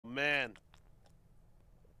man.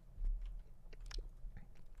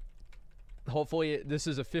 Hopefully, this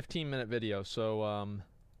is a 15-minute video, so,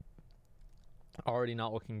 already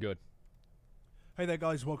not looking good. Hey there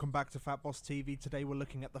guys, welcome back to Fat Boss TV. Today we're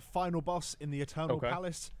looking at the final boss in the Eternal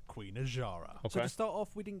Palace, Queen Azshara. Okay. So to start off,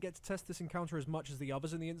 we didn't get to test this encounter as much as the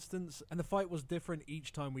others in the instance, and the fight was different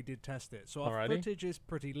each time we did test it, so our footage is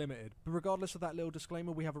pretty limited. But regardless of that little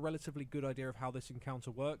disclaimer, we have a relatively good idea of how this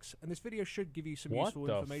encounter works, and this video should give you some useful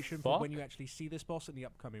information for when you actually see this boss in the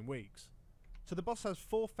upcoming weeks. So the boss has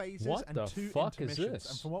 4 phases and 2 intermissions,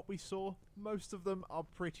 and from what we saw, most of them are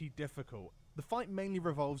pretty difficult. The fight mainly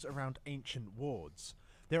revolves around ancient wards.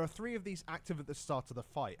 There are 3 of these active at the start of the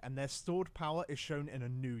fight, and their stored power is shown in a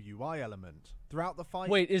new UI element. Throughout the fight...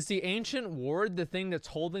 Wait, is the ancient ward the thing that's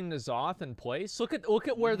holding the Zoth in place? Look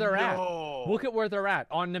at where they're at. Look at where they're at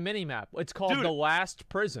on the minimap. It's called the Last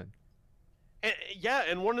Prison. Yeah,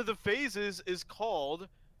 and one of the phases is called,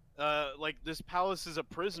 like, this palace is a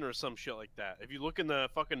prison or some shit like that. If you look in the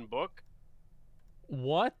fucking book...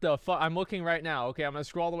 What the fuck? I'm looking right now. Okay, I'm gonna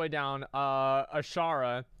scroll all the way down.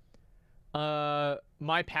 Azshara.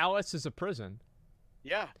 My palace is a prison.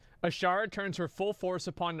 Yeah. Azshara turns her full force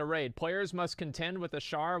upon the raid. Players must contend with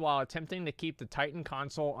Azshara while attempting to keep the Titan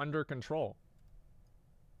console under control.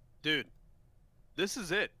 Dude, this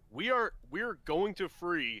is it. We're going to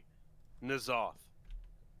free N'Zoth.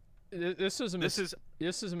 This is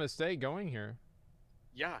a mistake going here.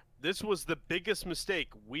 Yeah, this was the biggest mistake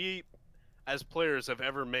we as players have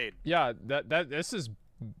ever made. Yeah, this is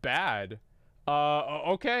bad.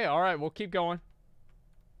 Okay, alright, we'll keep going.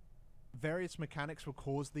 Various mechanics will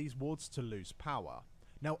cause these wards to lose power.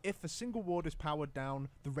 Now, if a single ward is powered down,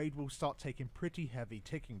 the raid will start taking pretty heavy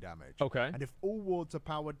ticking damage. Okay. And if all wards are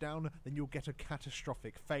powered down, then you'll get a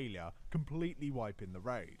catastrophic failure, completely wiping the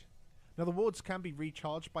raid. Now, the wards can be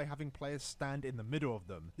recharged by having players stand in the middle of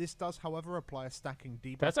them. This does, however, apply a stacking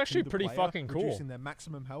debuff. That's actually to the pretty player, fucking cool. Reducing their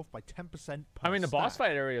maximum health by 10% per I mean, the boss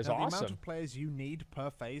fight area is awesome. The amount of players you need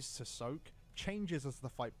per phase to soak changes as the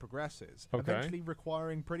fight progresses, okay, eventually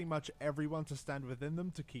requiring pretty much everyone to stand within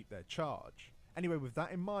them to keep their charge. Anyway, with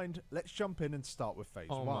that in mind, let's jump in and start with phase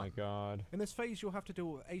 1. Oh my god. In this phase, you'll have to deal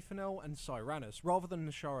with Aethanel and Cyranus, rather than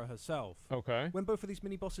Azshara herself. Okay. When both of these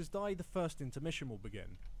mini-bosses die, the first intermission will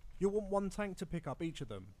begin. You'll want one tank to pick up each of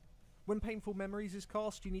them. When Painful Memories is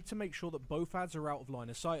cast, you need to make sure that both adds are out of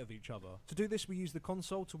line of sight of each other. To do this, we use the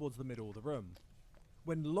console towards the middle of the room.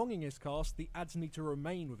 When Longing is cast, the adds need to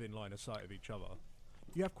remain within line of sight of each other.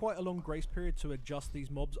 You have quite a long grace period to adjust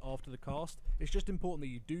these mobs after the cast. It's just important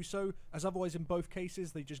that you do so, as otherwise in both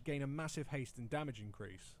cases they just gain a massive haste and damage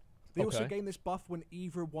increase. They also gain this buff when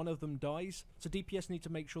either one of them dies, so DPS need to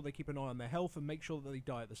make sure they keep an eye on their health and make sure that they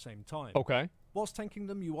die at the same time. Okay. Whilst tanking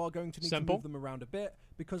them, you are going to need to move them around a bit,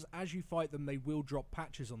 because as you fight them they will drop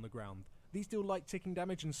patches on the ground. These deal light ticking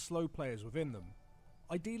damage and slow players within them.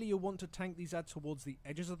 Ideally you'll want to tank these adds towards the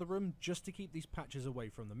edges of the room just to keep these patches away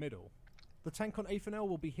from the middle. The tank on Aethanel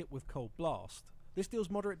will be hit with Cold Blast. This deals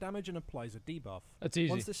moderate damage and applies a debuff. That's easy.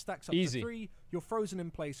 Once this stacks up to 3, you're frozen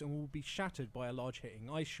in place and will be shattered by a large hitting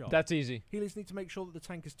ice shard. That's easy. Healers need to make sure that the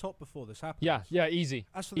tank is top before this happens. Yeah, easy.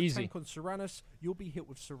 As for the tank on Cyranus, you'll be hit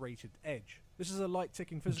with Serrated Edge. This is a light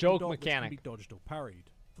ticking physical dot that can be dodged or parried.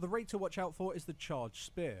 For the raid to watch out for is the Charged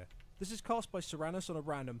Spear. This is cast by Cyranus on a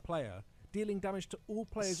random player, dealing damage to all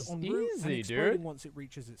players en route and exploding once it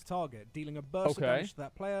reaches its target, dealing a burst of damage to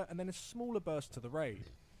that player and then a smaller burst to the raid.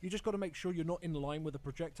 You just got to make sure you're not in line with the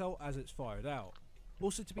projectile as it's fired out.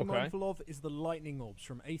 Also to be mindful of is the lightning orbs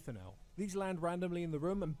from Aethanel. These land randomly in the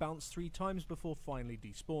room and bounce 3 times before finally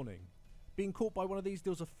despawning. Being caught by one of these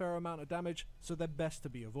deals a fair amount of damage, so they're best to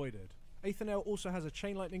be avoided. Aethanel also has a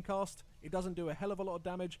chain lightning cast. It doesn't do a hell of a lot of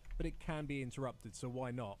damage, but it can be interrupted, so why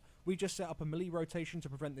not? We just set up a melee rotation to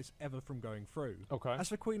prevent this ever from going through. Okay. As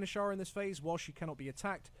for Queen Azshara in this phase, while she cannot be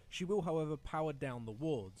attacked, she will however power down the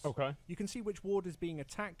wards. Okay. You can see which ward is being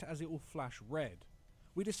attacked as it will flash red.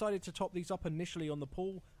 We decided to top these up initially on the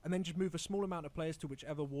pool, and then just move a small amount of players to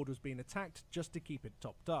whichever ward was being attacked, just to keep it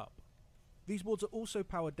topped up. These wards are also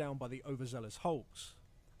powered down by the overzealous hulks.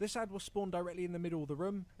 This ad will spawn directly in the middle of the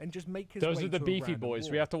room and just make his way to a Those are the beefy boys.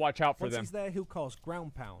 ward. We have to watch out for them. Once he's there, he'll cast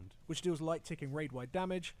Ground Pound, which deals light ticking raid-wide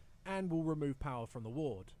damage and will remove power from the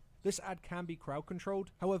ward. This ad can be crowd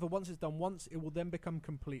controlled, however once it's done once, it will then become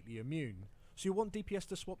completely immune. So you want DPS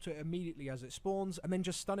to swap to it immediately as it spawns and then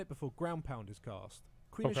just stun it before Ground Pound is cast.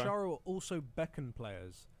 Queen Azshara will also beckon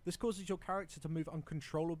players. This causes your character to move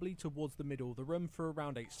uncontrollably towards the middle of the room for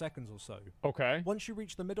around 8 seconds or so. Okay. Once you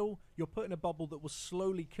reach the middle, you're put in a bubble that will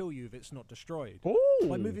slowly kill you if it's not destroyed. Ooh,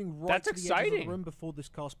 by moving right to the edge of the room before this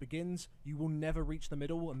cast begins, you will never reach the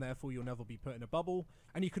middle, and therefore you'll never be put in a bubble.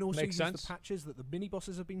 And you can also use the patches that the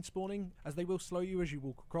mini-bosses have been spawning, as they will slow you as you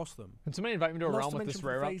walk across them. Can somebody invite me to a realm with this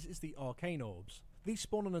rare phase is the arcane orbs. These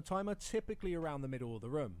spawn on a timer typically around the middle of the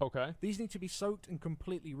room. Okay. These need to be soaked and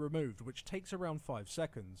completely removed, which takes around 5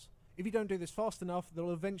 seconds. If you don't do this fast enough,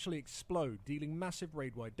 they'll eventually explode, dealing massive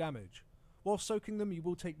raid-wide damage. While soaking them, you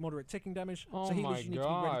will take moderate ticking damage, so healers, you need to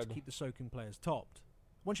be ready to keep the soaking players topped.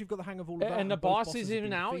 Once you've got the hang of all of that, and the boss isn't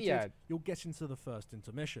even out yet, you'll get into the first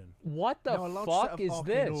intermission. What the fuck is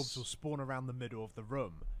this? Orbs will spawn around the middle of the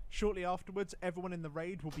room. Shortly afterwards, everyone in the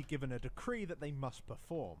raid will be given a decree that they must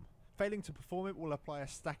perform. Failing to perform it will apply a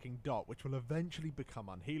stacking dot, which will eventually become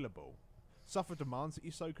unhealable. Suffer demands that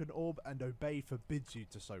you soak an orb, and obey forbids you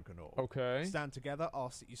to soak an orb. Okay. Stand together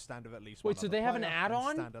asks that you stand with at least one Wait, so other they have player, an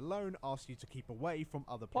add-on? Stand alone asks you to keep away from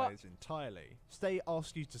other players entirely. Stay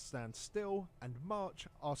asks you to stand still, and march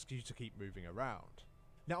asks you to keep moving around.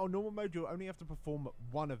 Now, on normal mode, you'll only have to perform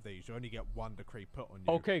one of these. You only get one decree put on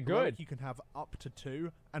you. Okay, good. Heroic, you can have up to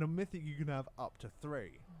 2, and on Mythic, you can have up to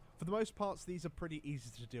 3. For the most parts, these are pretty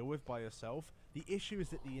easy to deal with by yourself. The issue is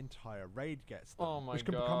that the entire raid gets them, which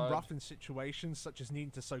can become rough in situations such as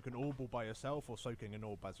needing to soak an orb all by yourself or soaking an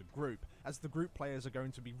orb as a group, as the group players are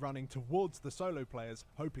going to be running towards the solo players,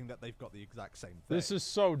 hoping that they've got the exact same thing. This is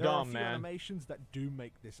so there dumb, are a few animations that do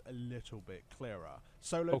make this a little bit clearer.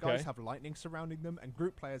 Solo guys have lightning surrounding them, and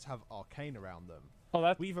group players have arcane around them.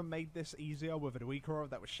 We even made this easier with a weaker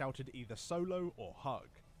that was shouted either solo or hug.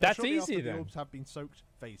 That's Shortly easy after then. The orbs have been soaked,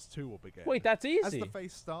 phase 2 will begin. Wait, that's easy. As the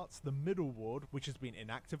phase starts, the middle ward, which has been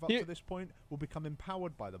inactive up to this point, will become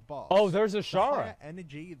empowered by the boss. Oh, there's Azshara. The higher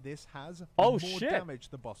energy this has, the more damage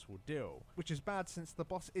the boss will deal, which is bad since the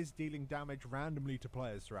boss is dealing damage randomly to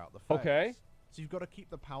players throughout the phase. Okay. So you've got to keep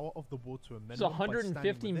the power of the ward to a minimum. It's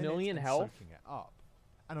 150 million health. Soaking it up.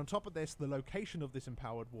 And on top of this, the location of this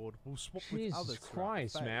empowered ward will swap with others. Jesus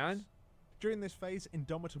Christ, man. During this phase,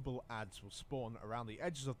 indomitable adds will spawn around the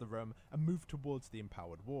edges of the room and move towards the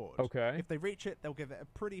empowered ward. Okay. If they reach it, they'll give it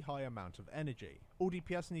a pretty high amount of energy. All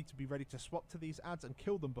DPS need to be ready to swap to these adds and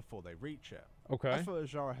kill them before they reach it. Okay. As for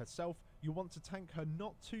Azshara herself, you want to tank her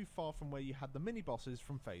not too far from where you had the mini-bosses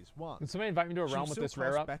from phase 1. Can somebody invite me to a realm with this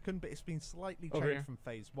rare up? Beckon, but it's been slightly changed from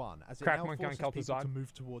phase 1, as it now forces people to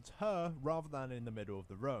move towards her rather than in the middle of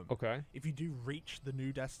the room. Okay. If you do reach the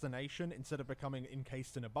new destination, instead of becoming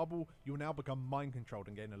encased in a bubble, you will now become mind-controlled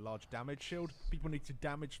and gain a large damage shield. People need to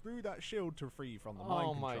damage through that shield to free you from the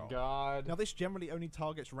mind control. Oh my god. Now this generally only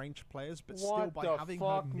targets ranged players, but still by having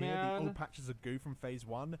her near the old patches of goo from phase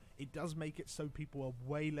 1, it does make it so people are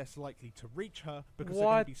way less likely to reach her because they're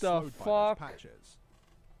going to be slowed by those patches.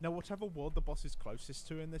 Now whatever ward the boss is closest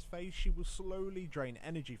to in this phase, she will slowly drain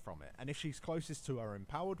energy from it, and if she's closest to her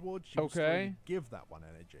empowered ward, she will slowly give that one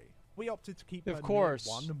energy. We opted to keep her near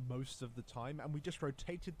 1 most of the time, and we just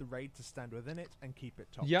rotated the raid to stand within it and keep it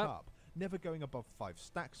topped up, never going above 5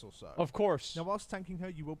 stacks or so. Of course. Now whilst tanking her,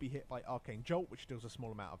 you will be hit by Arcane Jolt, which deals a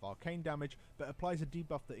small amount of arcane damage, but applies a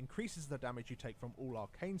debuff that increases the damage you take from all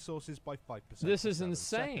arcane sources by 5%. This is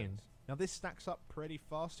insane. Seconds. Now this stacks up pretty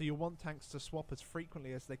fast, so you'll want tanks to swap as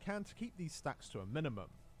frequently as they can to keep these stacks to a minimum.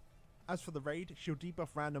 As for the raid, she'll debuff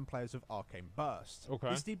random players with Arcane Burst.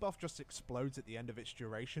 This debuff just explodes at the end of its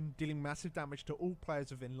duration, dealing massive damage to all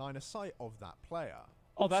players within line of sight of that player.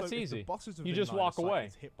 Oh, that's easy. You just walk away.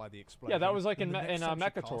 Hit by the explosion, yeah, that was like in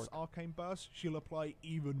Mechatork. Arcane Burst, she'll apply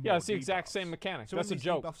even more. Yeah, it's the exact same mechanic. So that's a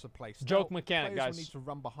joke. Joke mechanic, guys. Players will need to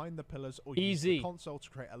run behind the pillars or use the console to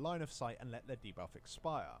create a line of sight and let their debuff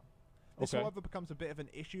expire. This, however, becomes a bit of an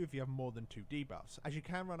issue if you have more than 2 debuffs, as you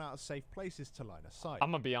can run out of safe places to line of sight.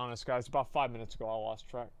 I'm gonna be honest, guys. About 5 minutes ago, I lost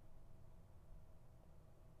track.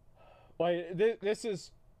 Like, this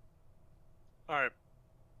is... Alright.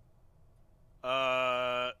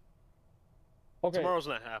 Tomorrow's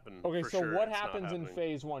not happening. Okay, so what happens in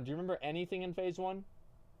phase 1? Do you remember anything in phase 1?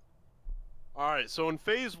 Alright, so in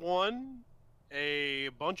phase 1, a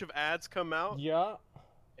bunch of ads come out. Yeah.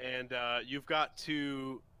 And you've got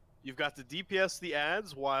to DPS the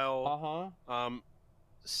ads while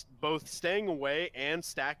both staying away and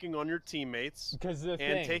stacking on your teammates.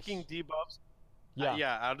 And taking debuffs.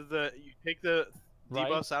 Yeah. Out of the you take the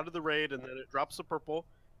debuffs out of the raid, and then it drops the purple,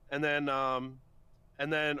 and then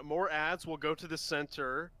more ads will go to the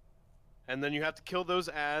center, and then you have to kill those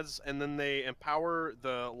ads, and then they empower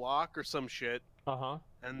the lock or some shit.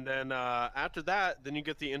 And then after that, then you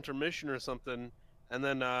get the intermission or something. and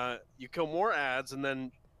then you kill more ads, and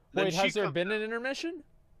then wait, has there been an intermission?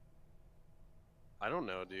 I don't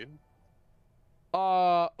know, dude.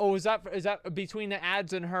 Oh, is that between the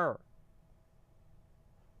ads and her?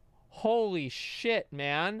 Holy shit,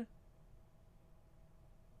 man.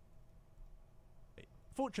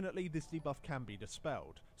 Fortunately, this debuff can be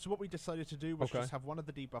dispelled. So what we decided to do was just have one of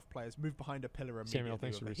the debuff players move behind a pillar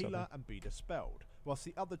immediately with a healer and be dispelled, whilst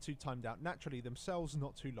the other two timed out naturally themselves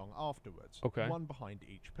not too long afterwards, one behind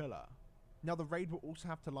each pillar. Now the raid will also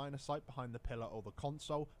have to line of sight behind the pillar or the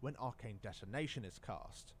console when Arcane Detonation is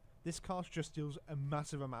cast. This cast just deals a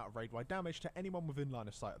massive amount of raid-wide damage to anyone within line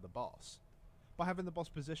of sight of the boss. By having the boss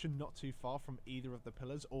positioned not too far from either of the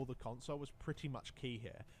pillars or the console was pretty much key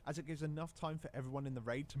here, as it gives enough time for everyone in the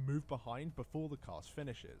raid to move behind before the cast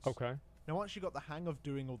finishes. Now once you got the hang of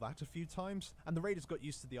doing all that a few times, and the raiders got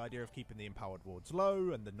used to the idea of keeping the empowered wards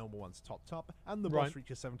low and the normal ones topped up, and the boss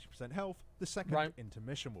reaches 70% health, the second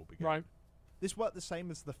intermission will begin. This worked the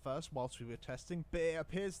same as the first whilst we were testing, but it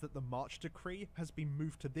appears that the March Decree has been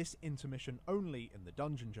moved to this intermission only in the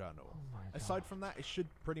Dungeon Journal. Aside from that, it should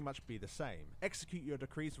pretty much be the same. Execute your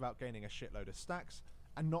decrees without gaining a shitload of stacks,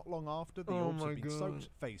 and not long after the orbs have been soaked,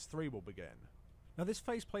 Phase 3 will begin. Now this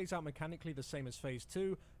phase plays out mechanically the same as Phase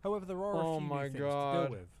 2, however there are a few new things to deal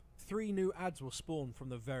with. 3 new ads will spawn from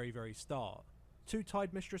the very start. 2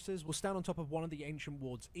 Tide Mistresses will stand on top of one of the ancient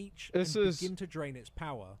wards each and begin to drain its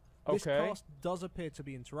power. This cast does appear to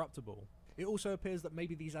be interruptible. It also appears that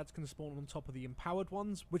maybe these ads can spawn on top of the empowered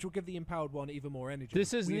ones, which will give the empowered one even more energy.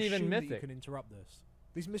 This isn't even mythic. That you can interrupt this.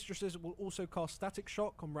 These mistresses will also cast Static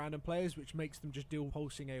Shock on random players, which makes them just deal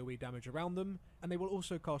pulsing AoE damage around them, and they will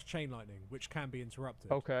also cast Chain Lightning, which can be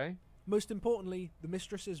interrupted. Most importantly, the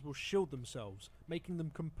mistresses will shield themselves, making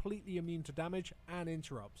them completely immune to damage and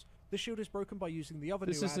interrupts. The shield is broken by using the other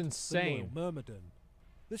new ad, the Loyal Myrmidon.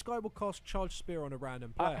 This guy will cast Charge Spear on a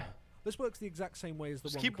random player. This works the exact same way as the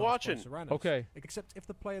one cast by Serranos. Except if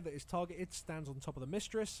the player that is targeted stands on top of the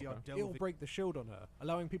mistress, it will break the shield on her,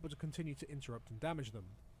 allowing people to continue to interrupt and damage them.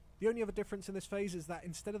 The only other difference in this phase is that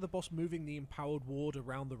instead of the boss moving the empowered ward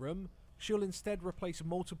around the room, she'll instead replace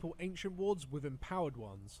multiple ancient wards with empowered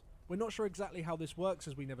ones. We're not sure exactly how this works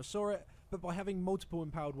as we never saw it, but by having multiple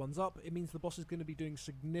empowered ones up, it means the boss is going to be doing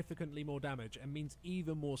significantly more damage and means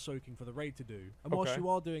even more soaking for the raid to do. And whilst you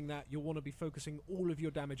are doing that, you'll want to be focusing all of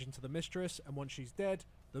your damage into the mistress, and once she's dead,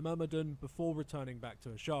 the Myrmidon before returning back to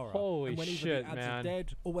Azshara. Holy and when shit, either the ads are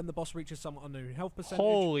dead, or when the boss reaches some unknown health percentage,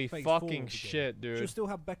 holy fucking shit, dude. She'll still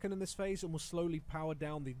have Beacon in this phase and will slowly power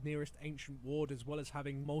down the nearest ancient ward as well as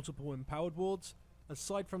having multiple empowered wards.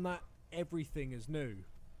 Aside from that, everything is new.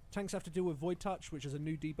 Tanks have to deal with Void Touch, which is a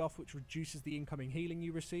new debuff which reduces the incoming healing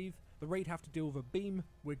you receive. The raid have to deal with a beam.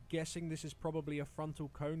 We're guessing this is probably a frontal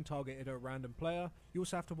cone targeted at a random player. You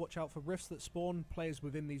also have to watch out for rifts that spawn. Players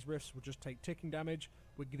within these rifts will just take ticking damage.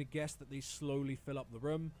 We're going to guess that these slowly fill up the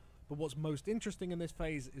room. But what's most interesting in this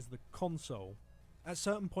phase is the console. At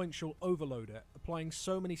certain points you'll overload it, applying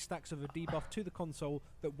so many stacks of a debuff to the console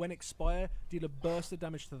that when expire, deal a burst of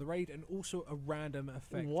damage to the raid and also a random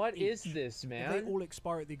effect. What is this, man? If they all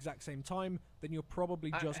expire at the exact same time, then you're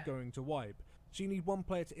probably just going to wipe. So you need one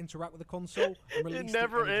player to interact with the console and release the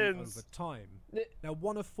energy over time. Now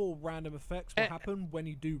one of 4 random effects will happen when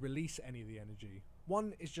you do release any of the energy.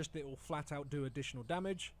 One is just that it will flat out do additional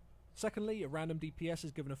damage. Secondly, a random DPS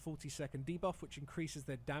is given a 40-second debuff which increases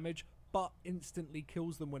their damage but instantly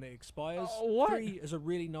kills them when it expires. 3 is a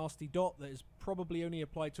really nasty dot that is probably only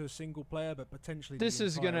applied to a single player but potentially this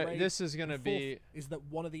is gonna be is that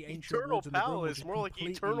one of the ancient wards in the room is more like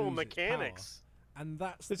eternal mechanics. And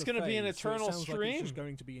it's going to be an eternal stream. Like it's just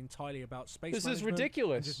going to be entirely about space This management is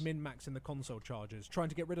ridiculous. And just min-maxing the console charges, trying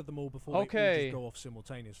to get rid of them all before they all just go off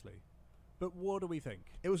simultaneously. But what do we think?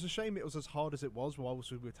 It was a shame it was as hard as it was while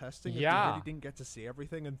we were testing. We really didn't get to see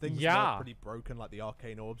everything, and things were pretty broken, like the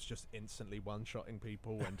arcane orbs just instantly one-shotting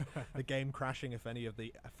people, and the game crashing if any of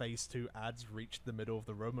the Phase 2 ads reached the middle of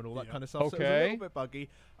the room and all that kind of stuff. So it was a little bit buggy.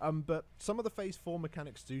 But some of the Phase 4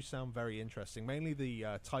 mechanics do sound very interesting, mainly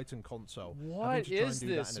the Titan console. What is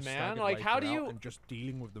this, man? Like, how do you... And just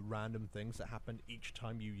dealing with the random things that happen each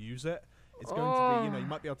time you use it. It's going to be, you know, you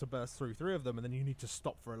might be able to burst through 3 of them, and then you need to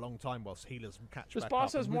stop for a long time whilst healers catch back up. This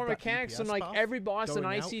boss has more mechanics than, like, every boss in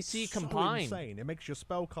ICC combined. So insane. It makes your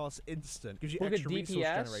spell cast instant. Gives you extra resource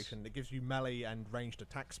generation. It gives you melee and ranged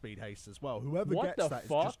attack speed haste as well. Whoever gets that is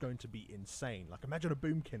just going to be insane. Like, imagine a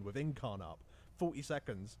Boomkin with Incarn up. 40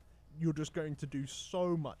 seconds. You're just going to do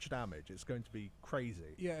so much damage. It's going to be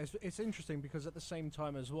crazy. Yeah, it's interesting because at the same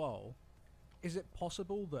time as well, is it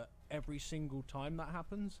possible that every single time that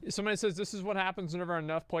happens? Somebody says this is what happens whenever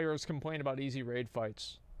enough players complain about easy raid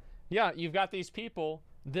fights. Yeah, you've got these people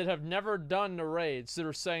that have never done the raids that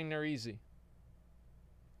are saying they're easy.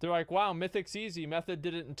 They're like, wow, Mythic's easy. Method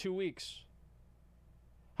did it in 2 weeks.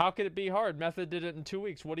 How could it be hard? Method did it in 2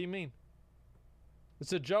 weeks. What do you mean?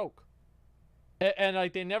 It's a joke. And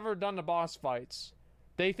like, they never done the boss fights.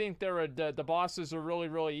 They think the bosses are really,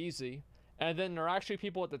 really easy. And then there are actually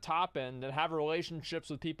people at the top end that have relationships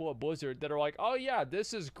with people at Blizzard that are like, oh yeah,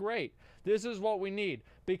 this is great. This is what we need.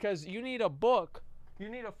 Because you need a book. You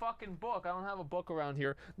need a fucking book. I don't have a book around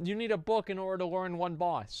here. You need a book in order to learn one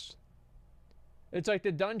boss. It's like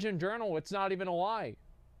the Dungeon Journal. It's not even a lie.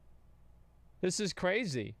 This is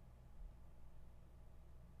crazy.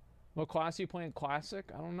 What class are you playing? Classic?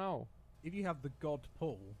 I don't know. If you have the God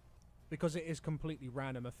Pull, because it is completely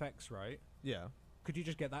random effects, right? Yeah. Could you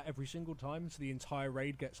just get that every single time, so the entire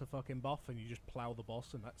raid gets a fucking buff, and you just plow the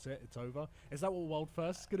boss, and that's it, it's over? Is that what World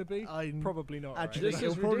First is going to be? Probably not, actually, right?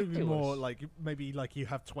 It'll probably be more like, maybe like you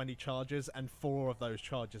have 20 charges, and 4 of those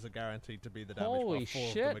charges are guaranteed to be the damage Holy buff.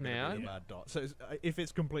 4 shit, of them are man. Be a bad dot. So if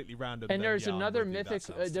it's completely random, and then there's yeah, another mythic,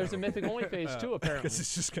 there's a mythic only phase too, apparently. Because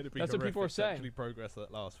it's just going to be that's what people are saying. Actually progress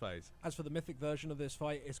that last phase. As for the mythic version of this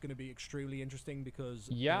fight, it's going to be extremely interesting because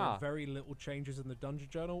yeah, there are very little changes in the Dungeon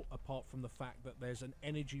Journal, apart from the fact that there's an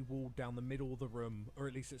energy wall down the middle of the room, or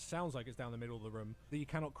at least it sounds like it's down the middle of the room, that you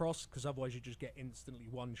cannot cross, because otherwise you just get instantly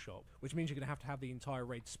one-shot, which means you're going to have the entire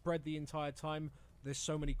raid spread the entire time. There's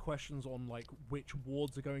so many questions on like which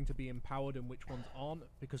wards are going to be empowered and which ones aren't,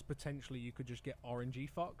 because potentially you could just get RNG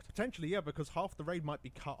fucked. Potentially, yeah, because half the raid might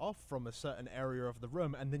be cut off from a certain area of the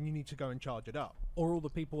room, and then you need to go and charge it up. Or all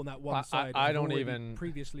the people on that one side I have don't already even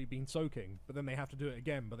previously been soaking, but then they have to do it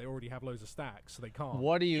again, but they already have loads of stacks, so they can't.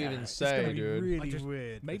 What do you even say, dude? Really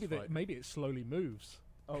weird. Maybe it slowly moves.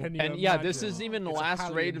 And yeah, this isn't even the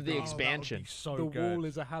last raid of the expansion. So the wall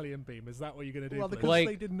is a Hellion beam. Is that what you're going to do? Well, because like,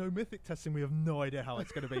 they did no mythic testing, we have no idea how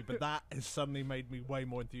it's going to be. But that has suddenly made me way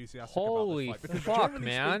more enthusiastic Holy about this fight. fuck, Because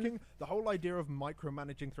man! Speaking, the whole idea of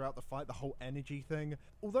micromanaging throughout the fight, the whole energy thing,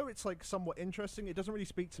 although it's like somewhat interesting, it doesn't really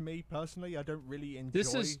speak to me personally. I don't really enjoy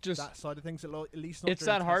that side of things. At least not. It's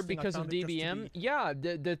that hard because of DBM. Yeah,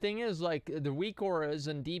 the thing is, like, the weak auras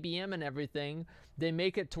and DBM and everything, they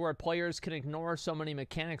make it to where players can ignore so many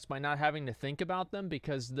mechanics by not having to think about them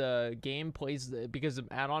because the game because the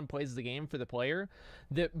add-on plays the game for the player,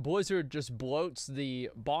 that Blizzard just bloats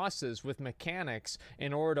the bosses with mechanics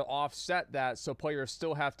in order to offset that, so players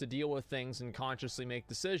still have to deal with things and consciously make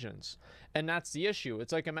decisions. And that's the issue.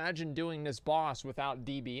 It's like, imagine doing this boss without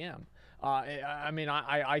DBM. I mean,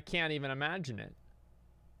 I can't even imagine it.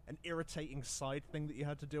 An irritating side thing that you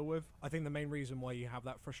had to deal with. I think the main reason why you have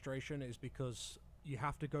that frustration is because you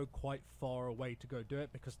have to go quite far away to go do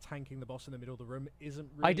it, because tanking the boss in the middle of the room isn't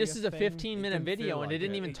really this is a 15-minute video, and it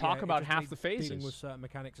didn't even talk about half the phases. Dealing with certain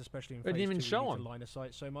mechanics, especially in phase 2, didn't even show them. Line of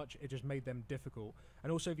sight so much, it just made them difficult.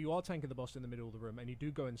 And also, if you are tanking the boss in the middle of the room and you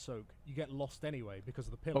do go and soak, you get lost anyway because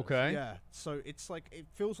of the pillars. Okay. Yeah, so it's like, it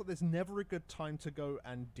feels like there's never a good time to go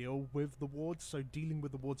and deal with the wards, so dealing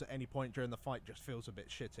with the wards at any point during the fight just feels a bit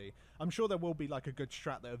shitty. I'm sure there will be like a good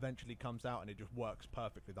strat that eventually comes out and it just works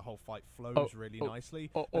perfectly. The whole fight flows really nicely.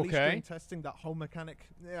 During testing, that whole mechanic,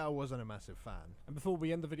 yeah, I wasn't a massive fan. And before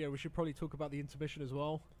we end the video, we should probably talk about the intermission as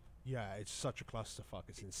well. Yeah, it's such a clusterfuck.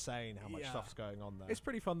 It's insane how much stuff's going on there. It's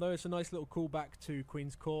pretty fun, though. It's a nice little callback to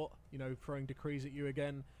Queen's Court, you know, throwing decrees at you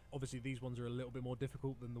again. Obviously, these ones are a little bit more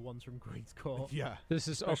difficult than the ones from Queen's Court. Yeah. This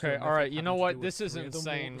is, okay, alright, you know what? This is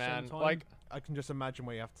insane, man. Like, I can just imagine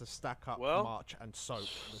where you have to stack up, march, and soak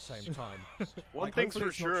at the same time. One thing's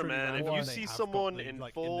for sure, man. If you see someone in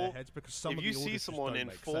full, if you see someone in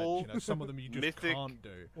full some of them you just mythic can't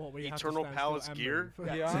do. Eternal Palace gear,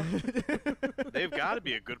 they've got to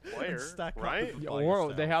be a good player, right?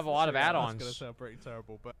 Or they have a lot of add-ons. That's gonna sound pretty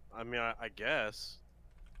terrible, but I mean, I guess.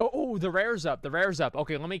 Oh, the rare's up. The rare's up.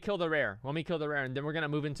 Okay, let me kill the rare. And then we're going to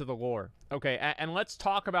move into the lore. Okay, and let's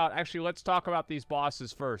talk about, these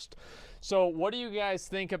bosses first. So, what do you guys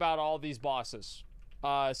think about all these bosses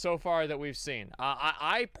so far that we've seen?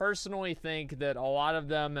 I personally think that a lot of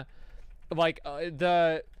them, like,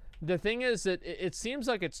 the thing is that it seems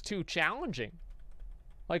like it's too challenging.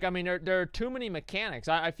 Like, I mean, there are too many mechanics.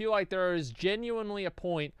 I feel like there is genuinely a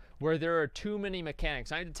point where there are too many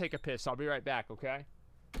mechanics. I need to take a piss. I'll be right back, okay?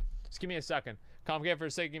 Just give me a second. Complicate for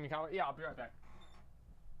a second. Give me a yeah, I'll be right back.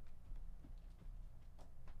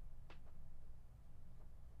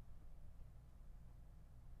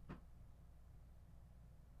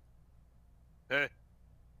 Hey.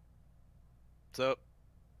 What's up?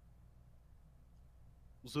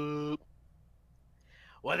 What's up?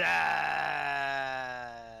 What up?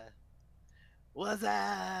 What's up?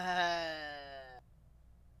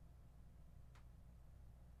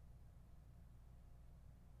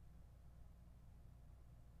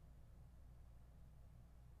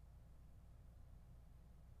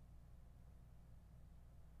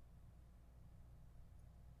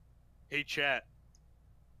 Hey, chat.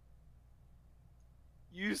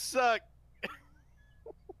 You suck.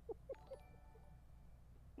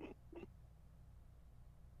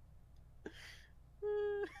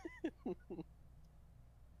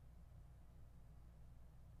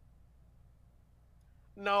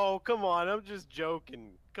 No, come on. I'm just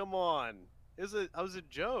joking. Come on. I was a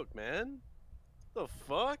joke, man. The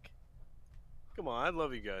fuck? Come on. I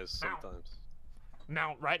love you guys sometimes.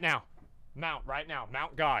 Mount right now. Mount right now.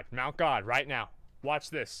 Mount God. Mount God right now. Watch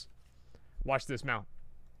this. Watch this mount.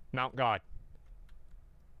 Mount God.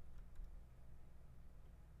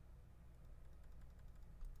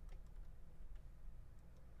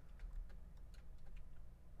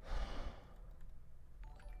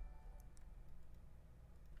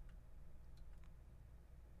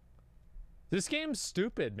 This game's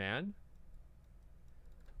stupid, man.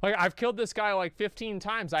 Like, I've killed this guy like 15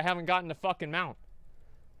 times. I haven't gotten a fucking mount.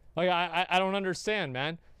 Like, I don't understand,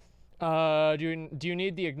 man. Do you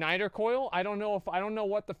need the igniter coil? I don't know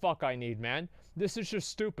what the fuck I need, man. This is just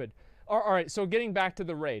stupid. All right, so getting back to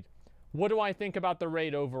the raid. What do I think about the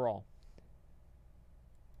raid overall?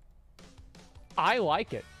 I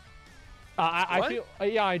like it. I feel,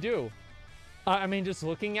 yeah, I do. I mean, just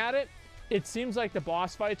looking at it, it seems like the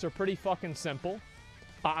boss fights are pretty fucking simple.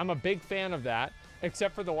 I'm a big fan of that,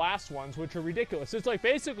 except for the last ones, which are ridiculous. It's like,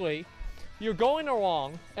 basically, you're going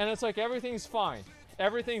along, and it's like everything's fine.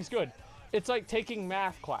 Everything's good. It's like taking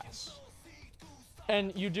math class.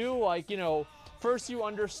 And you do, like, you know, first you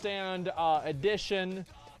understand addition,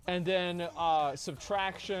 and then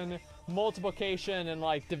subtraction, multiplication, and,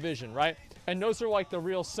 like, division, right? And those are, like, the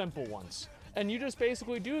real simple ones. And you just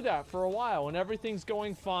basically do that for a while, and everything's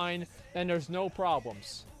going fine, and there's no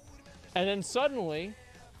problems. And then suddenly,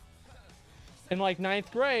 in like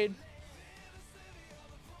 9th grade,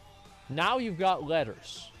 now you've got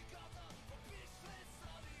letters.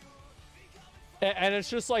 And it's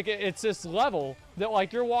just like, it's this level that,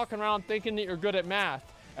 like, you're walking around thinking that you're good at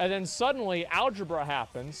math, and then suddenly algebra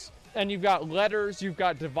happens, and you've got letters, you've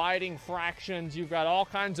got dividing fractions, you've got all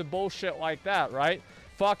kinds of bullshit like that, right?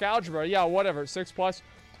 Fuck algebra, yeah, whatever, 6+.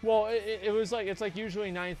 Well, it was like, it's like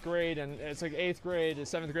usually 9th grade, and it's like 8th grade to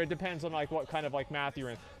 7th grade, depends on like what kind of like math you're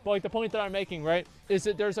in. But like the point that I'm making, right, is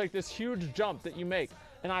that there's like this huge jump that you make.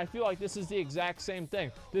 And I feel like this is the exact same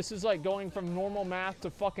thing. This is like going from normal math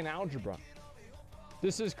to fucking algebra.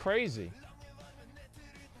 This is crazy.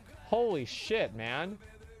 Holy shit, man.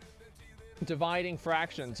 Dividing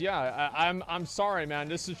fractions. Yeah, I'm sorry, man.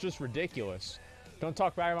 This is just ridiculous. Don't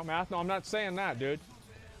talk bad about math. No, I'm not saying that, dude.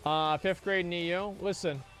 5th grade NEO.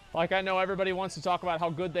 Listen, like, I know everybody wants to talk about how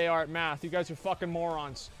good they are at math. You guys are fucking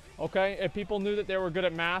morons. Okay? If people knew that they were good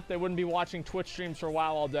at math, they wouldn't be watching Twitch streams for a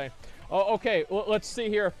while all day. Oh, okay. Let's see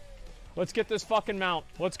here. Let's get this fucking mount.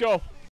 Let's go.